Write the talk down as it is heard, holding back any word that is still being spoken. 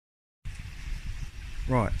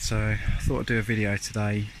Right, so I thought I'd do a video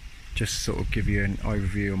today, just sort of give you an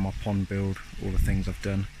overview of my pond build, all the things I've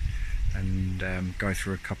done, and go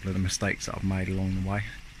through a couple of the mistakes that I've made along the way.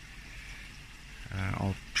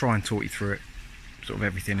 I'll try and talk you through it, sort of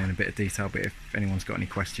everything in a bit of detail, but if anyone's got any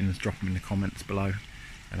questions, drop them in the comments below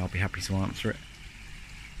and I'll be happy to answer it.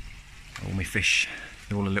 All my fish,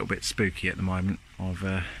 they're all a little bit spooky at the moment.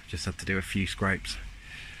 I've just had to do a few scrapes.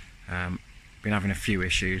 Been having a few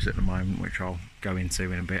issues at the moment, which I'll go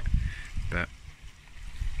into in a bit,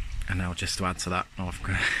 and now just to add to that, I've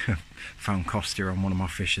found Costia on one of my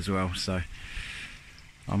fish as well, so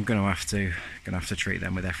I'm gonna have to treat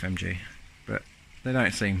them with FMG, but they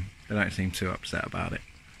don't seem too upset about it.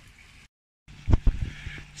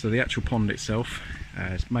 So the actual pond itself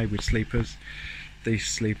is made with sleepers. These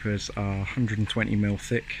sleepers are 120mm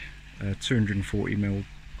thick, 240mm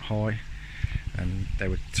high, and they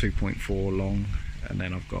were 2.4 long, and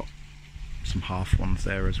then I've got some half ones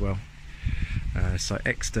there as well. So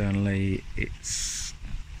externally it's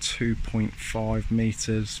 2.5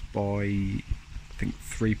 meters by I think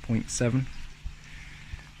 3.7,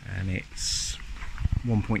 and it's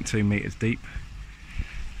 1.2 meters deep.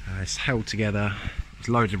 It's held together. There's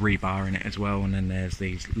loads of rebar in it as well, and then there's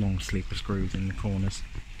these long sleeper screws in the corners.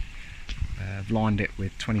 I've lined it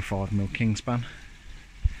with 25mm Kingspan.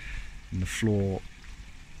 And the floor,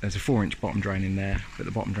 there's a 4-inch bottom drain in there, but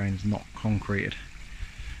the bottom drain is not concreted.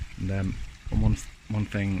 And one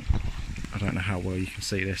thing, I don't know how well you can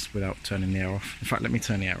see this without turning the air off. In fact, let me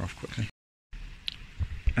turn the air off quickly.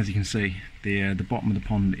 As you can see, the bottom of the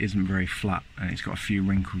pond isn't very flat, and it's got a few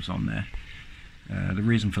wrinkles on there. The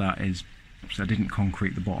reason for that is I didn't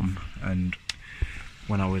concrete the bottom, and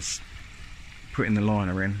when I was putting the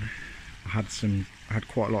liner in, I had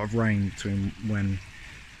quite a lot of rain between when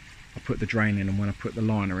I put the drain in and when I put the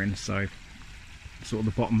liner in, so sort of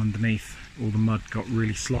the bottom underneath, all the mud got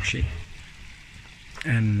really sloshy,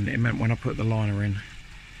 and it meant when I put the liner in,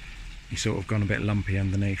 it's sort of gone a bit lumpy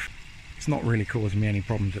underneath. It's not really causing me any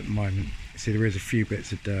problems at the moment. See, there is a few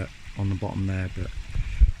bits of dirt on the bottom there, but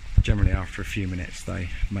generally after a few minutes they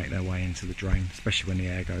make their way into the drain, especially when the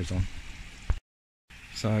air goes on.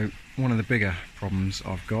 So one of the bigger problems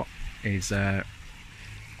I've got is I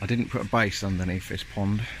didn't put a base underneath this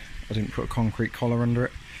pond. I didn't put a concrete collar under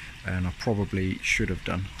it, and I probably should have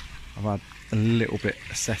done. I've had a little bit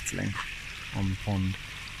of settling on the pond.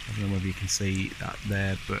 I don't know whether you can see that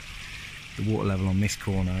there, but the water level on this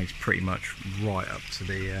corner is pretty much right up to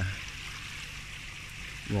the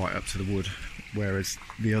wood, whereas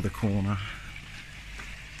the other corner,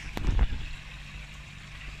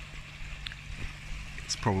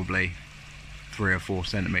 it's probably 3 or 4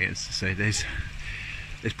 centimeters. So there's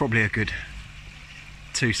probably a good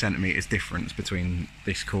 2 centimeters difference between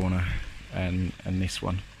this corner and this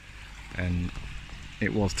one, and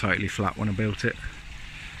it was totally flat when I built it.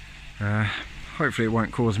 Hopefully it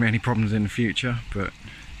won't cause me any problems in the future, but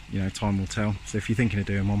you know, time will tell. So if you're thinking of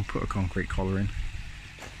doing one, put a concrete collar in.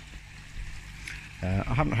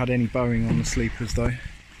 I haven't had any bowing on the sleepers though.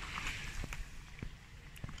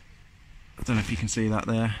 I don't know if you can see that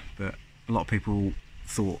there, but a lot of people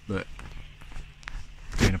thought that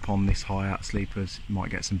doing a pond this high out sleepers, you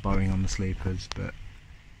might get some bowing on the sleepers, but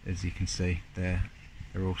as you can see, they're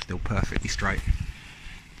all still perfectly straight.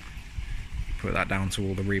 Put that down to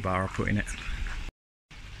all the rebar I put in it.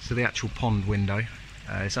 So the actual pond window,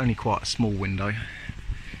 it's only quite a small window.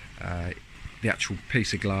 The actual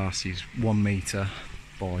piece of glass is 1 meter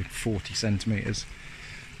by 40 centimeters.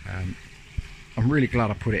 I'm really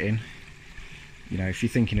glad I put it in. You know, if you're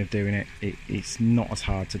thinking of doing it, it's not as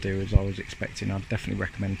hard to do as I was expecting. I'd definitely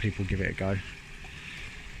recommend people give it a go.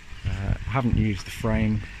 I haven't used the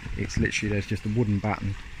frame. It's literally, there's just a wooden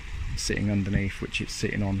batten sitting underneath, which it's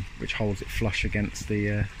sitting on, which holds it flush against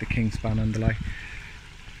the Kingspan underlay.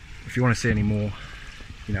 If you want to see any more,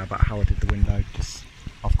 you know, about how I did the window,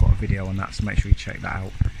 I've got a video on that, so make sure you check that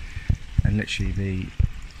out. And literally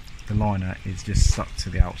the liner is just stuck to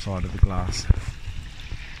the outside of the glass,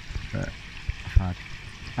 but I've had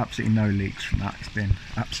absolutely no leaks from that. It's been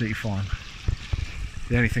absolutely fine.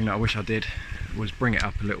 The only thing that I wish I did was bring it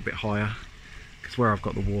up a little bit higher, because where I've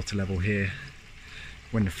got the water level here,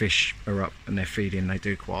 when the fish are up and they're feeding, they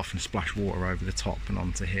do quite often splash water over the top and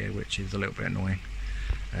onto here, which is a little bit annoying.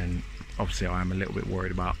 And obviously I am a little bit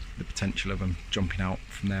worried about the potential of them jumping out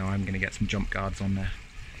from there. I'm going to get some jump guards on there.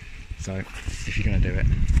 So if you're going to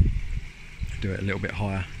do it a little bit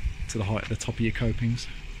higher, to the height of the top of your copings.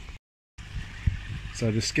 So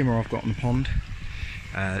the skimmer I've got on the pond,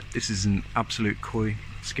 this is an Absolute Koi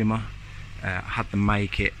skimmer. I had to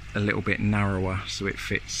make it a little bit narrower so it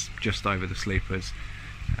fits just over the sleepers.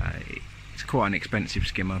 It's quite an expensive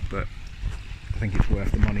skimmer, but I think it's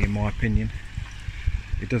worth the money in my opinion.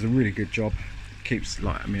 It does a really good job. Keeps,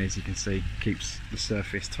 like, I mean, as you can see, keeps the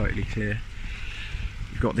surface totally clear.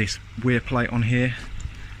 You've got this weir plate on here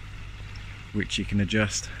which you can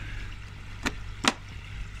adjust,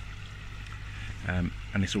 and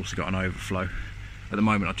it's also got an overflow. At the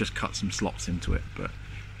moment I've just cut some slots into it, but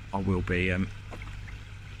I will be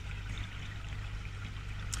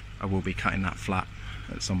cutting that flat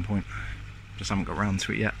at some point. Just haven't got around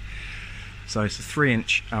to it yet. So it's a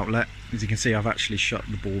 3-inch outlet. As you can see, I've actually shut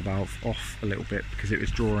the ball valve off a little bit because it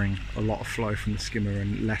was drawing a lot of flow from the skimmer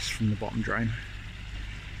and less from the bottom drain,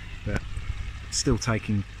 but it's still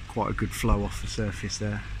taking quite a good flow off the surface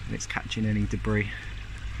there, and it's catching any debris.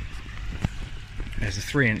 There's a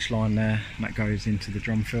 3-inch line there, and that goes into the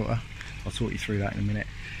drum filter. I'll talk you through that in a minute.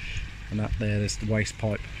 And that there's the waste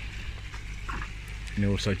pipe, and it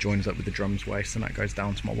also joins up with the drum's waste, and that goes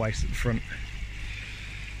down to my waste at the front.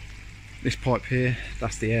 This pipe here,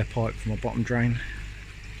 that's the air pipe for my bottom drain,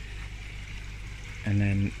 and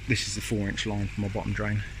then this is the 4-inch line for my bottom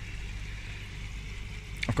drain.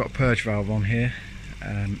 I've got a purge valve on here.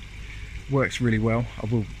 Works really well. I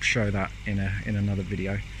will show that in another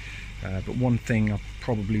video. But one thing I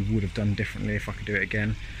probably would have done differently if I could do it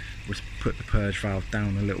again was put the purge valve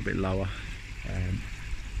down a little bit lower.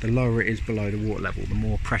 The lower it is below the water level, the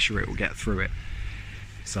more pressure it will get through it.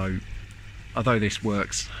 So although this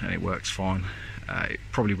works, and it works fine, it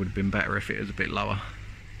probably would have been better if it was a bit lower.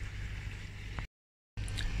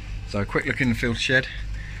 So a quick look in the filter shed.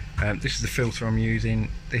 This is the filter I'm using.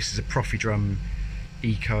 This is a Profidrum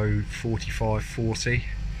Eco 4540.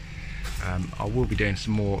 I will be doing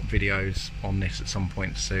some more videos on this at some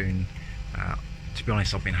point soon. To be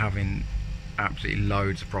honest, I've been having absolutely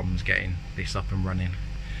loads of problems getting this up and running.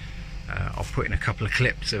 I'll put in a couple of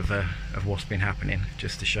clips of what's been happening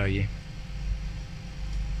just to show you.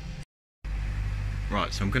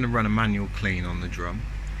 Right, so I'm going to run a manual clean on the drum.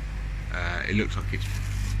 It looks like it's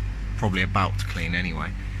probably about to clean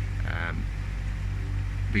anyway.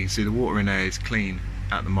 But you can see the water in there is clean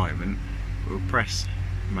at the moment. We'll press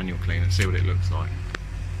manual clean and see what it looks like.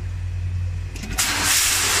 So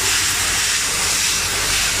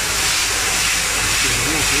the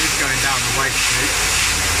water is going down the waste chute.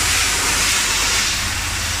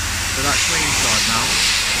 So that clean side now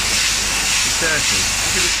is dirty.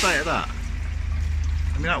 Look at the state of that.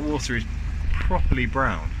 I mean, that water is properly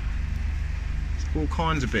brown. There's all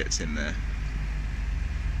kinds of bits in there.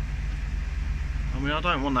 I mean, I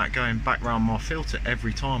don't want that going back round my filter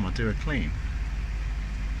every time I do a clean.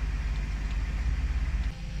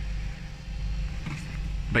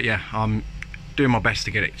 But yeah, I'm doing my best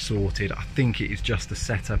to get it sorted. I think it is just a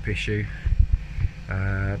setup issue,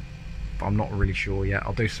 but I'm not really sure yet.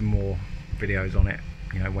 I'll do some more videos on it,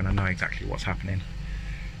 you know, when I know exactly what's happening.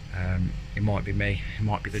 It might be me, it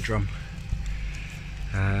might be the drum.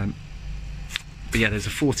 But yeah, there's a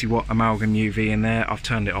 40-watt amalgam UV in there. I've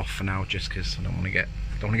turned it off for now just because I don't want to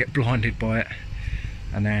get blinded by it.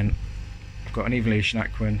 And then I've got an Evolution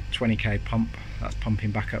Aquan 20k pump that's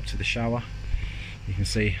pumping back up to the shower. You can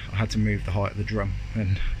see I had to move the height of the drum,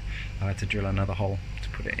 and I had to drill another hole to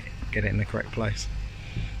get it in the correct place.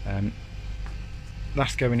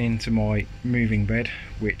 That's going into my moving bed,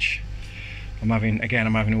 which I'm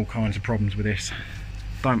having all kinds of problems with this.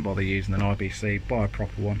 Don't bother using an IBC, buy a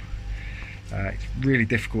proper one. It's really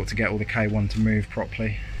difficult to get all the K1 to move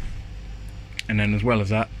properly, and then as well as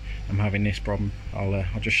that, I'm having this problem. I'll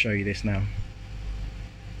just show you this now.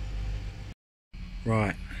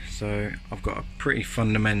 Right, so I've got a pretty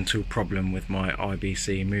fundamental problem with my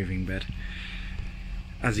IBC moving bed.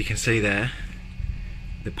 As you can see there,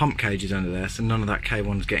 the pump cage is under there, so none of that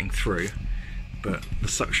K1 is getting through, but the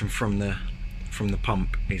suction from the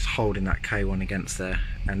pump is holding that K1 against there,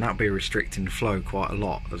 and that'll be restricting the flow quite a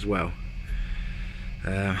lot as well.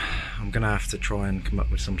 I'm gonna have to try and come up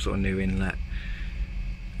with some sort of new inlet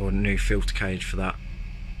or a new filter cage for that,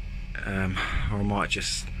 or I might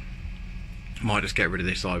just get rid of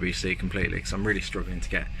this IBC completely, because I'm really struggling to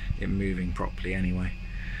get it moving properly anyway.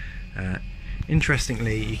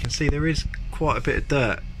 Interestingly, you can see there is quite a bit of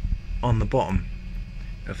dirt on the bottom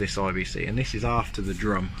of this IBC, and this is after the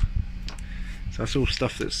drum, so that's all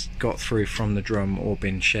stuff that's got through from the drum or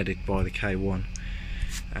been shedded by the K1.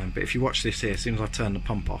 But if you watch this here, as soon as I turn the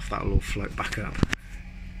pump off, that'll all float back up.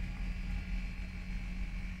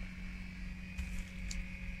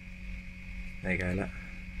 There you go, look.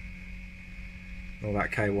 All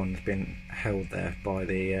that K1's been held there by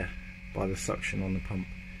the suction on the pump.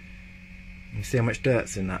 You can see how much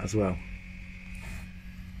dirt's in that as well.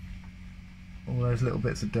 All those little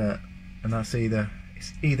bits of dirt, and it's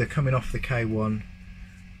it's either coming off the K1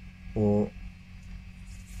 or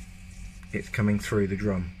it's coming through the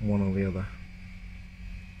drum, one or the other.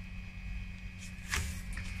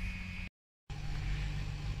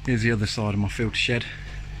 Here's the other side of my filter shed.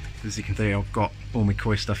 As you can see, I've got all my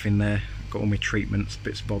koi stuff in there, I've got all my treatments,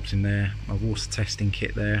 bits and bobs in there, my water testing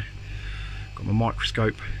kit there, got my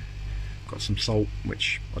microscope, got some salt,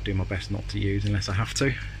 which I do my best not to use unless I have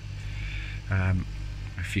to.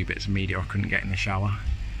 A few bits of media I couldn't get in the shower.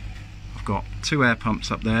 I've got 2 air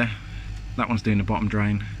pumps up there. That one's doing the bottom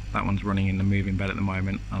drain, that one's running in the moving bed at the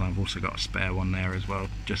moment, and I've also got a spare one there as well,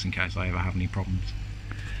 just in case I ever have any problems.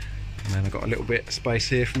 And then I've got a little bit of space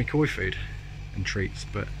here for my koi food and treats,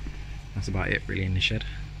 but that's about it really in the shed.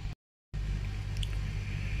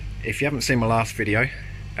 If you haven't seen my last video,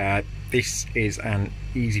 this is an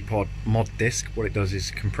EasyPod mod disc. What it does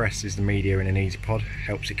is compresses the media in an EasyPod,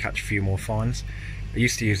 helps it catch a few more fines. I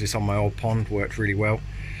used to use this on my old pond, worked really well.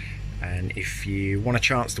 And if you want a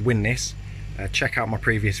chance to win this, check out my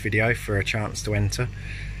previous video for a chance to enter.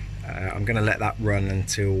 I'm going to let that run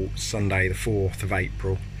until Sunday the 4th of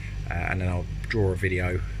April, and then I'll draw a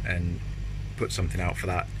video and put something out for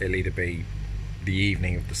that. It'll either be the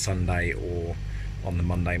evening of the Sunday or on the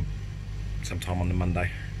Monday, sometime on the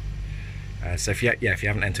Monday. So if you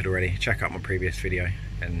haven't entered already, check out my previous video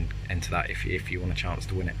and enter that if you want a chance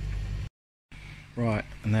to win it. Right,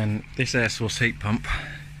 and then this air source heat pump,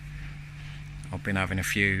 I've been having a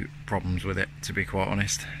few problems with it, to be quite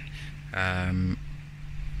honest.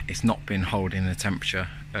 It's not been holding the temperature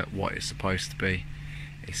at what it's supposed to be.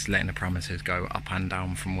 It's letting the parameters go up and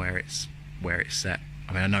down from where it's set.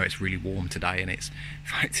 I mean, I know it's really warm today, and in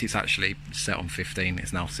fact it's actually set on 15.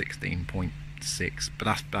 It's now 16.6, but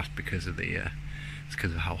that's because of it's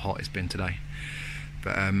because of how hot it's been today.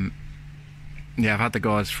 But yeah, I've had the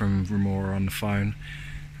guys from Remora on the phone,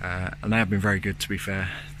 and they have been very good, to be fair.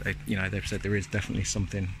 They've said there is definitely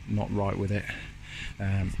something not right with it,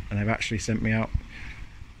 and they've actually sent me out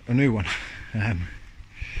a new one.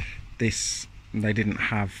 They didn't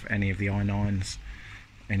have any of the i9s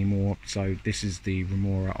anymore, so this is the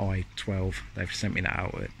Remora i12. They've sent me that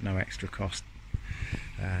out at no extra cost.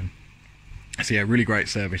 So yeah, really great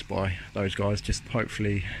service by those guys. Just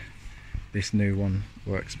hopefully this new one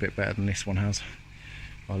works a bit better than this one has.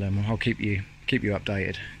 I'll keep you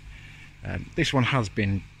updated. This one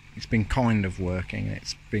it's been kind of working.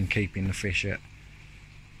 It's been keeping the fish at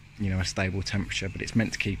a stable temperature, but it's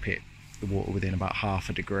meant to keep the water within about half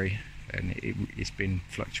a degree, and it's been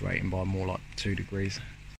fluctuating by more like 2 degrees.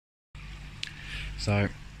 So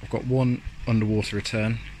I've got one underwater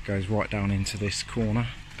return, goes right down into this corner.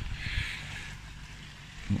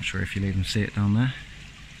 I'm not sure if you'll even see it down there.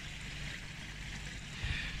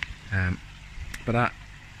 But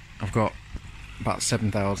I've got about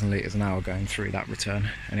 7,000 litres an hour going through that return,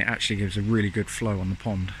 and it actually gives a really good flow on the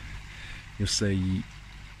pond. You'll see,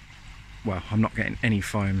 well, I'm not getting any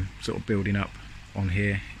foam sort of building up on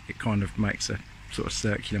here. It kind of makes a sort of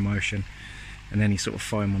circular motion, and any sort of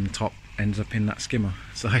foam on the top ends up in that skimmer.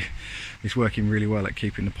 So it's working really well at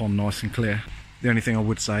keeping the pond nice and clear. The only thing I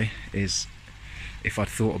would say is, if I'd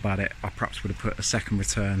thought about it, I perhaps would have put a second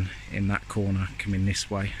return in that corner coming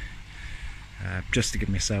this way, just to give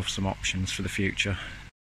myself some options for the future.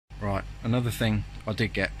 Right, another thing I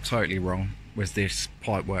did get totally wrong was this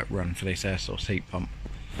pipework run for this air source heat pump.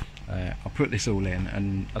 I put this all in,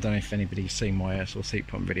 and I don't know if anybody's seen my air source heat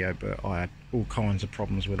pump video, but I had all kinds of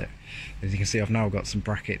problems with it. As you can see, I've now got some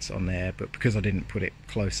brackets on there, but because I didn't put it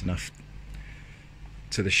close enough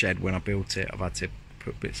to the shed when I built it, I've had to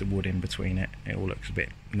put bits of wood in between it. It all looks a bit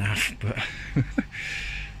naff, but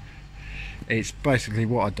it's basically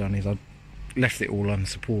what I'd done is I'd left it all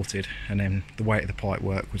unsupported, and then the weight of the pipe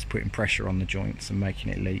work was putting pressure on the joints and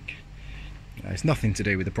making it leak. It's nothing to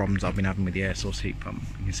do with the problems I've been having with the air source heat pump.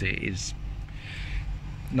 You can see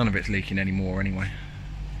none of it's leaking anymore anyway.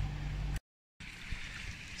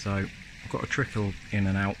 So I've got a trickle in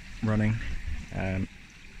and out running.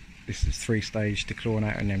 This is 3-stage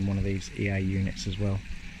dechlorinator, and then one of these EA units as well.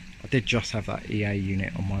 I did just have that EA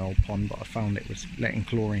unit on my old pond, but I found it was letting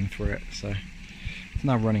chlorine through it, so it's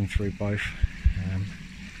now running through both.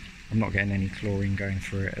 I'm not getting any chlorine going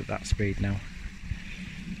through it at that speed now.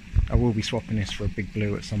 I will be swapping this for a Big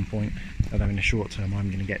Blue at some point, although in the short term I'm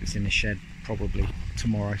going to get this in the shed probably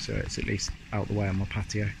tomorrow, so it's at least out the way on my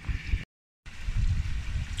patio.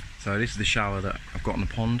 So this is the shower that I've got on the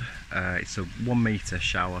pond. It's a 1 metre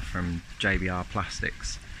shower from JBR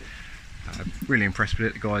Plastics. Really impressed with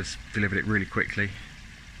it. The guys delivered it really quickly.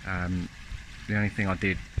 The only thing I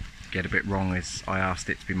did get a bit wrong is I asked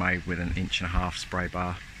it to be made with an 1.5 inch spray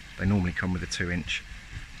bar. They normally come with a 2 inch.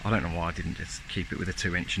 I don't know why I didn't just keep it with a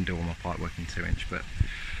 2-inch and do all my pipe work in 2-inch, but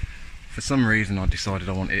for some reason I decided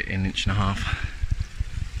I wanted it in 1.5 inches.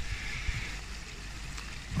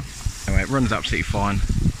 Anyway, it runs absolutely fine.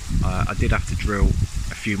 I did have to drill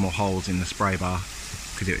a few more holes in the spray bar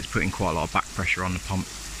because it was putting quite a lot of back pressure on the pump.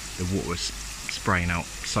 The water was spraying out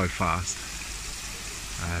so fast.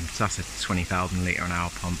 So that's a 20,000 litre an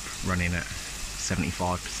hour pump running at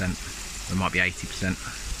 75%, it might be 80%.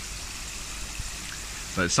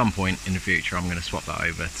 But at some point in the future I'm going to swap that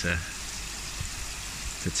over to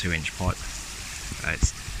 2-inch pipe.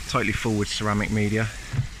 It's totally full with ceramic media.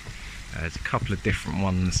 There's a couple of different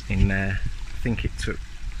ones in there. I think it took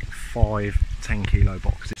 5 10-kilo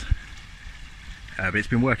boxes. But it's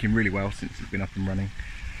been working really well since it's been up and running.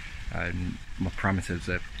 My parameters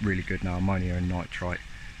are really good now, ammonia and nitrite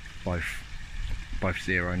both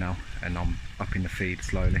 0 now, and I'm upping the feed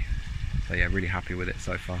slowly. So yeah, really happy with it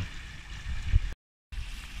so far.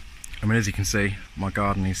 I mean, as you can see, my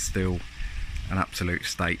garden is still an absolute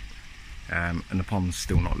state, and the pond's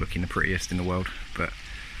still not looking the prettiest in the world, but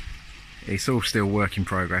it's all still work in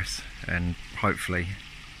progress, and hopefully,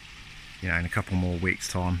 you know, in a couple more weeks'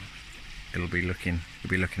 time, it'll be looking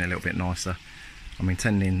a little bit nicer. I'm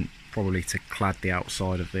intending probably to clad the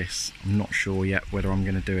outside of this. I'm not sure yet whether I'm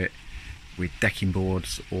going to do it with decking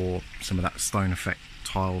boards or some of that stone effect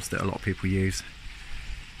tiles that a lot of people use.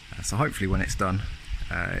 So hopefully when it's done,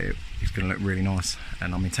 it's going to look really nice,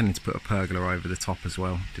 and I'm intending to put a pergola over the top as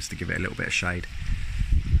well, just to give it a little bit of shade,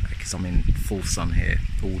 because I'm in full sun here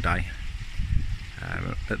all day.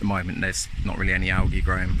 At the moment there's not really any algae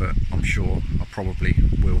growing, but I'm sure I probably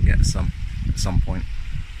will get some at some point.